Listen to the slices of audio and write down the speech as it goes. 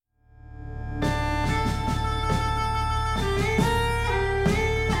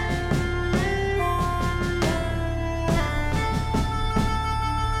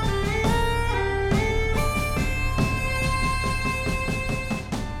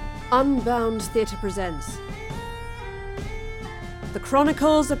Unbound Theatre presents The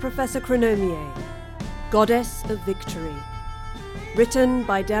Chronicles of Professor Chronomier, Goddess of Victory. Written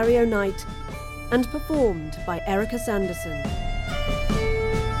by Dario Knight and performed by Erica Sanderson.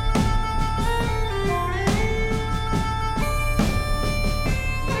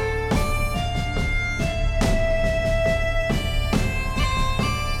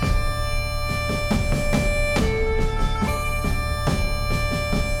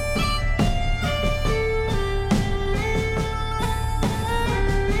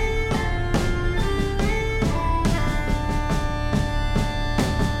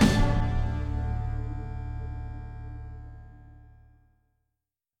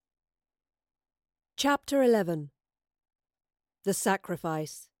 Chapter 11. The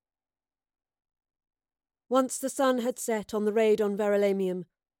Sacrifice. Once the sun had set on the raid on Verulamium,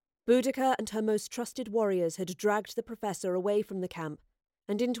 Boudica and her most trusted warriors had dragged the professor away from the camp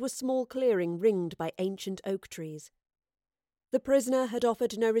and into a small clearing ringed by ancient oak trees. The prisoner had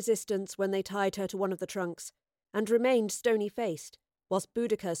offered no resistance when they tied her to one of the trunks, and remained stony-faced, whilst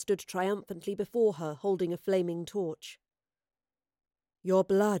Boudica stood triumphantly before her holding a flaming torch. "Your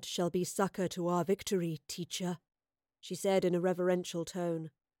blood shall be succour to our victory, teacher," she said in a reverential tone.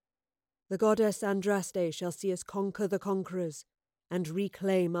 "The goddess Andraste shall see us conquer the conquerors and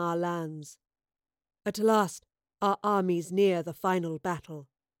reclaim our lands. At last, our armies near the final battle."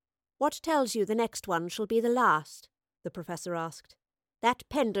 "What tells you the next one shall be the last?" the professor asked. "That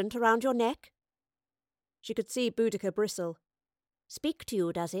pendant around your neck?" She could see Boudica bristle. "Speak to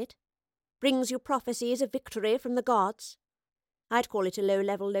you, does it? Brings you prophecies of victory from the gods? I'd call it a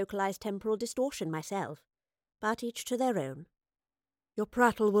low-level localized temporal distortion myself, but each to their own." "Your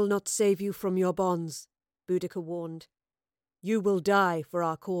prattle will not save you from your bonds," Boudica warned. "You will die for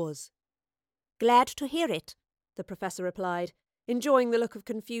our cause." "Glad to hear it," the professor replied, enjoying the look of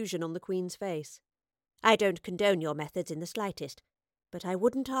confusion on the Queen's face. "I don't condone your methods in the slightest, but I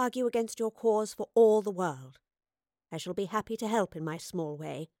wouldn't argue against your cause for all the world. I shall be happy to help in my small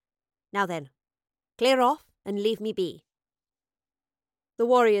way. Now then, clear off and leave me be." The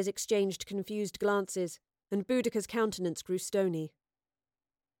warriors exchanged confused glances, and Boudica's countenance grew stony.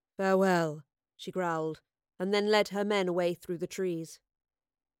 "Farewell," she growled, and then led her men away through the trees.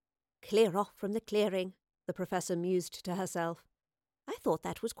 "Clear off from the clearing," the professor mused to herself. "I thought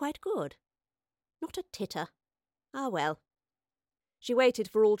that was quite good. Not a titter. Ah, well." She waited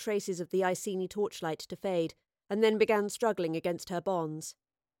for all traces of the Iceni torchlight to fade, and then began struggling against her bonds.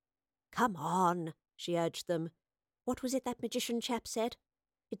 "Come on," she urged them. "What was it that magician chap said?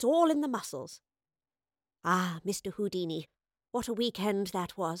 It's all in the muscles." "Ah, Mr. Houdini, what a weekend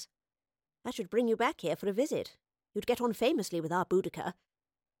that was. I should bring you back here for a visit. You'd get on famously with our Boudica."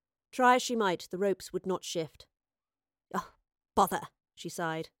 Try as she might, the ropes would not shift. "Oh, bother," she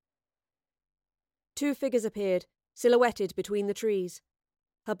sighed. Two figures appeared, silhouetted between the trees.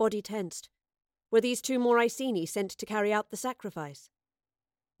 Her body tensed. Were these two more Iceni sent to carry out the sacrifice?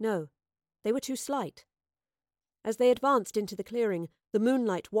 No, they were too slight. As they advanced into the clearing, the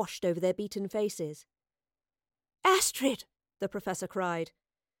moonlight washed over their beaten faces. "Astrid!" the professor cried.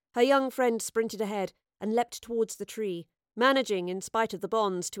 Her young friend sprinted ahead and leapt towards the tree, managing, in spite of the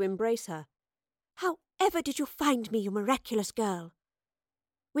bonds, to embrace her. "How ever did you find me, you miraculous girl?"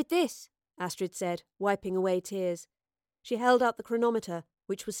 "With this," Astrid said, wiping away tears. She held out the chronometer,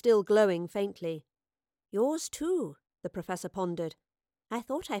 which was still glowing faintly. "Yours too," the professor pondered. "I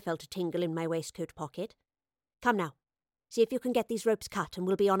thought I felt a tingle in my waistcoat pocket. Come now, see if you can get these ropes cut and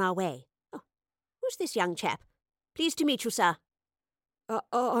we'll be on our way. Oh, who's this young chap? Pleased to meet you, sir."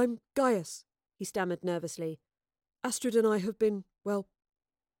 I'm Gaius," he stammered nervously. "Astrid and I have been,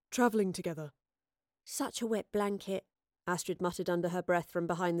 travelling together." "Such a wet blanket," Astrid muttered under her breath from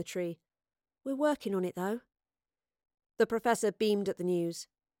behind the tree. "We're working on it, though." The professor beamed at the news.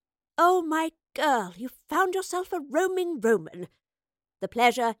 "Oh, my girl, you've found yourself a roaming Roman. The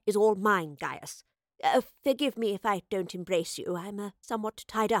pleasure is all mine, Gaius. Forgive me if I don't embrace you. I'm somewhat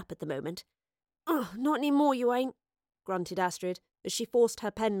tied up at the moment." "Oh, not any more, you ain't," grunted Astrid, as she forced her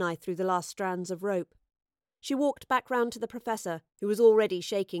penknife through the last strands of rope. She walked back round to the professor, who was already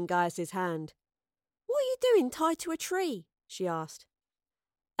shaking Gaius's hand. "What are you doing tied to a tree?" she asked.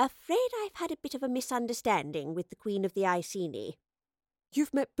 "Afraid I've had a bit of a misunderstanding with the Queen of the Iceni."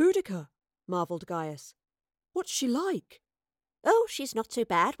 "You've met Boudica?" marvelled Gaius. "What's she like?" "Oh, she's not so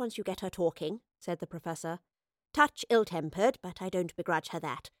bad once you get her talking," said the professor. "Touch ill-tempered, but I don't begrudge her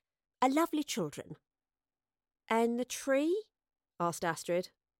that. A lovely children." "And the tree?" asked Astrid.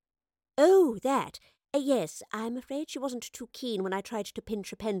 "Oh, that. Yes, I'm afraid she wasn't too keen when I tried to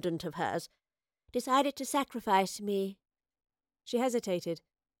pinch a pendant of hers. Decided to sacrifice me." She hesitated,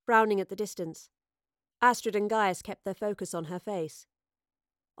 frowning at the distance. Astrid and Gaius kept their focus on her face.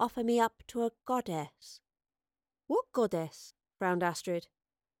 Offer me up to a goddess. What goddess? Frowned Astrid.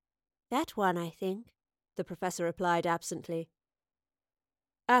 That one, I think, the professor replied absently.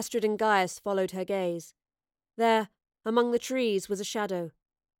 Astrid and Gaius followed her gaze. There, among the trees, was a shadow.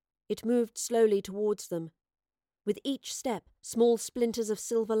 It moved slowly towards them. With each step, small splinters of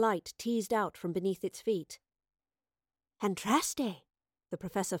silver light teased out from beneath its feet. Andraste, the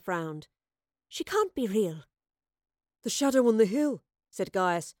professor frowned. She can't be real. The shadow on the hill, said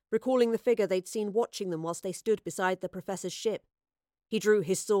Gaius, recalling the figure they'd seen watching them whilst they stood beside the professor's ship. He drew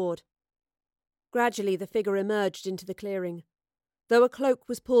his sword. Gradually the figure emerged into the clearing. Though a cloak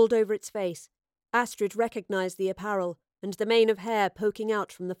was pulled over its face, Astrid recognised the apparel and the mane of hair poking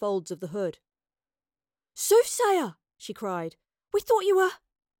out from the folds of the hood. Soothsayer, she cried. We thought you were...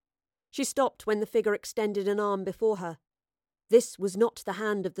 She stopped when the figure extended an arm before her. This was not the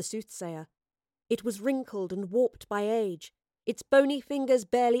hand of the soothsayer. It was wrinkled and warped by age, its bony fingers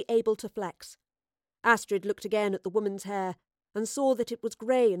barely able to flex. Astrid looked again at the woman's hair and saw that it was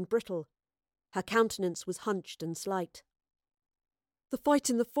grey and brittle. Her countenance was hunched and slight. The fight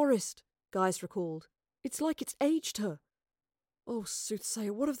in the forest, Gaius recalled. It's like it's aged her. Oh,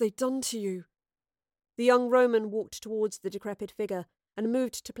 soothsayer, what have they done to you? The young Roman walked towards the decrepit figure and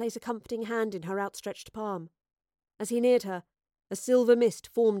moved to place a comforting hand in her outstretched palm. As he neared her, a silver mist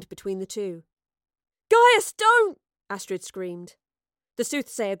formed between the two. Gaius, don't! Astrid screamed. The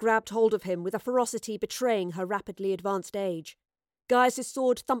soothsayer grabbed hold of him with a ferocity betraying her rapidly advanced age. Gaius's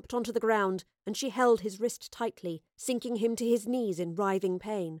sword thumped onto the ground, and she held his wrist tightly, sinking him to his knees in writhing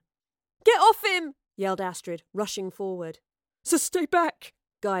pain. Get off him! Yelled Astrid, rushing forward. So stay back!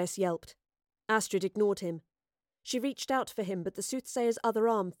 Gaius yelped. Astrid ignored him. She reached out for him, but the soothsayer's other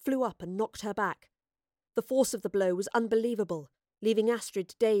arm flew up and knocked her back. The force of the blow was unbelievable, leaving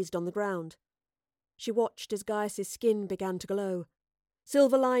Astrid dazed on the ground. She watched as Gaius's skin began to glow.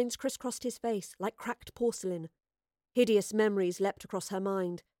 Silver lines crisscrossed his face like cracked porcelain. Hideous memories leapt across her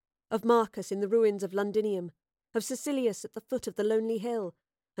mind, of Marcus in the ruins of Londinium, of Caecilius at the foot of the lonely hill,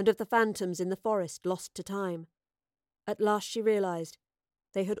 and of the phantoms in the forest lost to time. At last she realised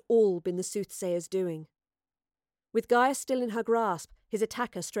they had all been the soothsayer's doing. With Gaius still in her grasp, his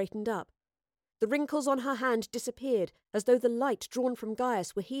attacker straightened up. The wrinkles on her hand disappeared as though the light drawn from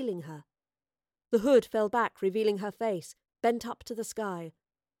Gaius were healing her. The hood fell back, revealing her face, bent up to the sky.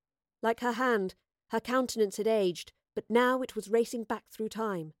 Like her hand, her countenance had aged, but now it was racing back through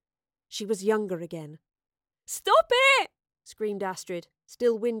time. She was younger again. Stop it! Screamed Astrid,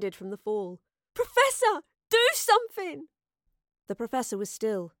 still winded from the fall. Professor, do something! The professor was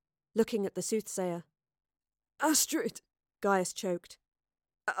still, looking at the soothsayer. Astrid, Gaius choked.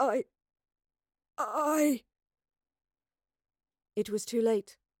 I... It was too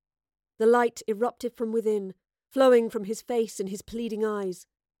late. The light erupted from within, flowing from his face and his pleading eyes.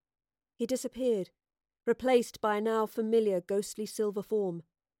 He disappeared, replaced by a now familiar ghostly silver form.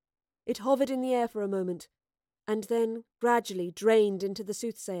 It hovered in the air for a moment, and then gradually drained into the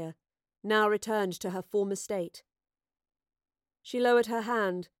soothsayer, now returned to her former state. She lowered her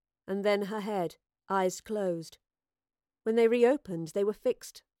hand, and then her head, eyes closed. When they reopened, they were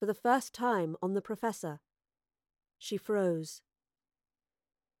fixed, for the first time, on the professor. She froze.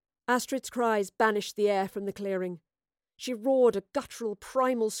 Astrid's cries banished the air from the clearing. She roared a guttural,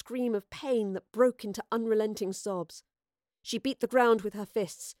 primal scream of pain that broke into unrelenting sobs. She beat the ground with her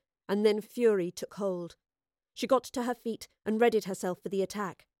fists, and then fury took hold. She got to her feet and readied herself for the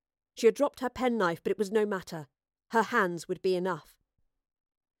attack. She had dropped her penknife, but it was no matter. Her hands would be enough.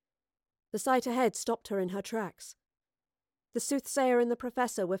 The sight ahead stopped her in her tracks. The soothsayer and the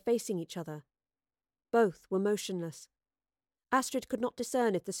professor were facing each other. Both were motionless. Astrid could not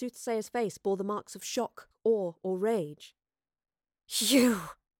discern if the soothsayer's face bore the marks of shock, awe, or rage. You!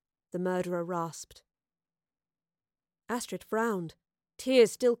 The murderer rasped. Astrid frowned,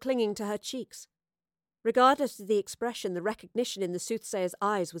 tears still clinging to her cheeks. Regardless of the expression, the recognition in the soothsayer's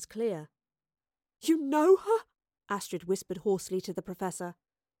eyes was clear. You know her? Astrid whispered hoarsely to the professor.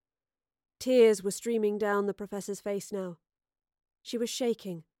 Tears were streaming down the professor's face now. She was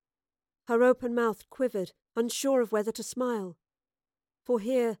shaking. Her open mouth quivered, unsure of whether to smile. For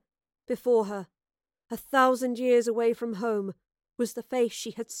here, before her, 1,000 years away from home, was the face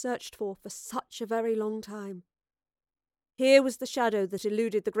she had searched for such a very long time. Here was the shadow that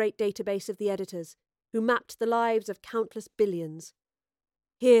eluded the great database of the editors, who mapped the lives of countless billions.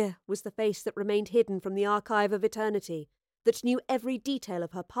 Here was the face that remained hidden from the archive of eternity, that knew every detail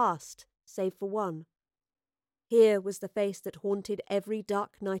of her past, save for one. Here was the face that haunted every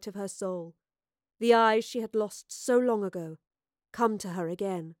dark night of her soul, the eyes she had lost so long ago, come to her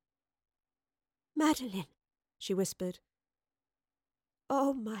again. Madeline, she whispered.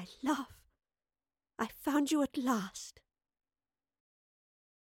 Oh, my love, I found you at last.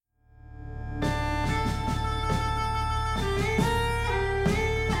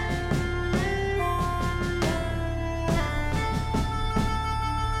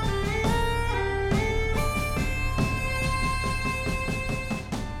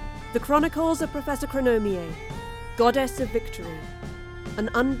 The Chronicles of Professor Chronomier, Goddess of Victory, an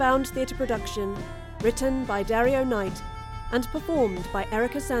Unbound theatre production written by Dario Knight and performed by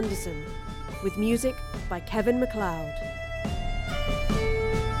Erica Sanderson, with music by Kevin MacLeod.